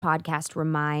podcast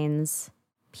reminds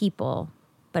people,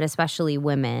 but especially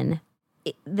women,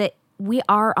 that we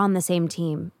are on the same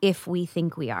team if we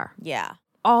think we are. Yeah.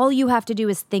 All you have to do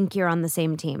is think you're on the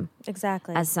same team.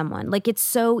 Exactly. As someone. Like, it's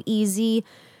so easy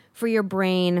for your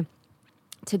brain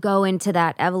to go into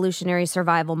that evolutionary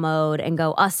survival mode and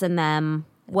go us and them.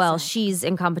 Well, she's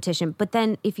in competition. But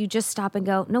then if you just stop and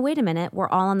go, no, wait a minute, we're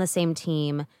all on the same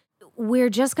team. We're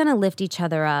just going to lift each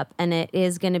other up. And it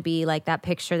is going to be like that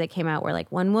picture that came out where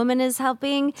like one woman is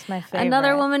helping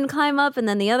another woman climb up, and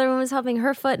then the other woman is helping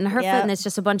her foot and her foot. And it's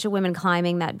just a bunch of women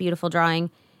climbing that beautiful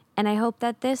drawing. And I hope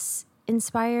that this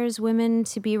inspires women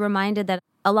to be reminded that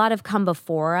a lot have come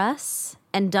before us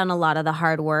and done a lot of the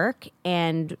hard work,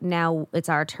 and now it's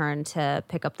our turn to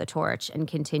pick up the torch and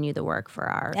continue the work for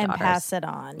our and daughters. Pass it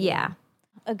on. Yeah.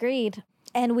 Agreed.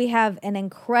 And we have an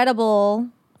incredible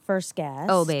first guest.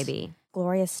 Oh, baby.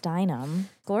 Gloria Steinem.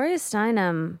 Gloria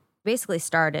Steinem basically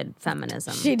started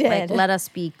feminism. She did. Like, let us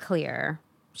be clear.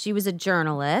 She was a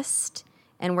journalist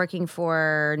and working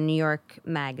for New York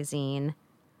Magazine,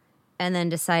 and then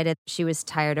decided she was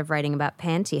tired of writing about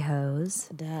pantyhose.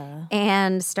 Duh.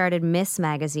 And started Miss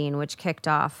Magazine, which kicked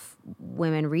off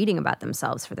women reading about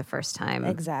themselves for the first time.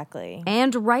 Exactly.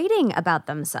 And writing about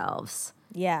themselves.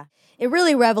 Yeah. It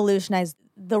really revolutionized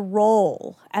the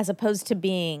role as opposed to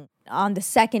being on the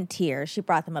second tier. She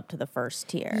brought them up to the first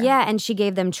tier. Yeah, and she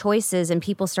gave them choices, and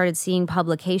people started seeing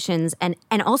publications and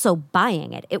also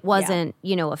buying it. It wasn't,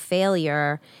 a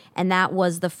failure. And that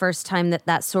was the first time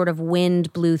that sort of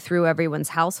wind blew through everyone's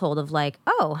household of like,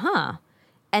 oh, huh.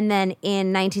 And then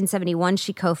in 1971,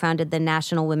 she co-founded the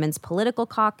National Women's Political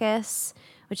Caucus,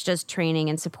 which does training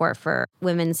and support for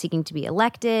women seeking to be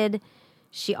elected.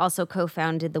 She also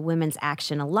co-founded the Women's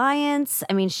Action Alliance.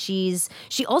 I mean, she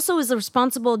also is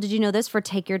responsible, did you know this, for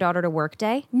Take Your Daughter to Work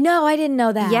Day? No, I didn't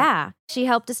know that. Yeah. She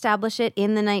helped establish it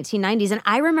in the 1990s. And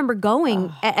I remember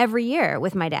going every year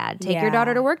with my dad, Take Your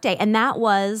Daughter to Work Day. And that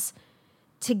was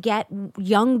to get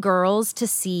young girls to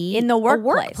see in the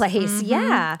workplace. Mm-hmm.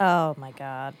 Yeah. Oh, my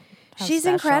God. How She's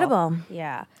special. incredible.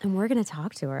 Yeah. And we're going to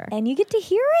talk to her. And you get to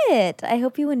hear it. I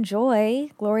hope you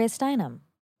enjoy Gloria Steinem.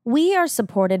 We are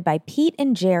supported by Pete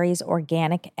and Jerry's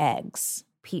Organic Eggs.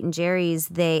 Pete and Jerry's,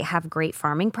 they have great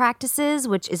farming practices,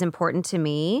 which is important to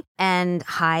me, and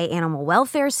high animal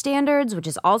welfare standards, which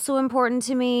is also important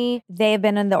to me. They have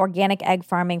been in the organic egg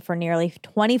farming for nearly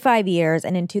 25 years,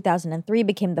 and in 2003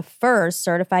 became the first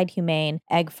certified humane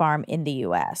egg farm in the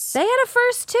U.S. They had a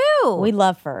first, too. We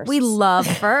love firsts. We love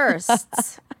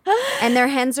firsts. And their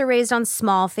hens are raised on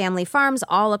small family farms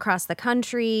all across the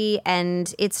country,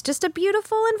 and it's just a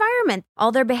beautiful environment.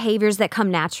 All their behaviors that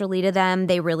come naturally to them,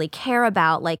 they really care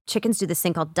about. Like, chickens do this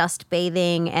thing called dust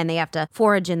bathing, and they have to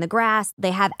forage in the grass.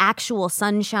 They have actual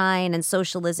sunshine and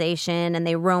socialization, and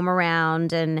they roam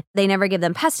around, and they never give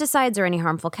them pesticides or any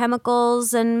harmful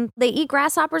chemicals, and they eat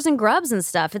grasshoppers and grubs and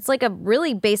stuff. It's like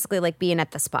basically like being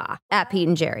at the spa at Pete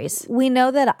and Jerry's. We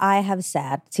know that I have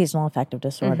SAD, seasonal affective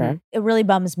disorder. Mm-hmm. It really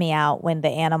bums me out when the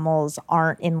animals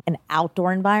aren't in an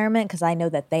outdoor environment, because I know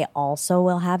that they also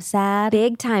will have SAD.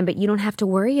 Big time, but you don't have to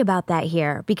worry about that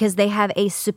here because they have a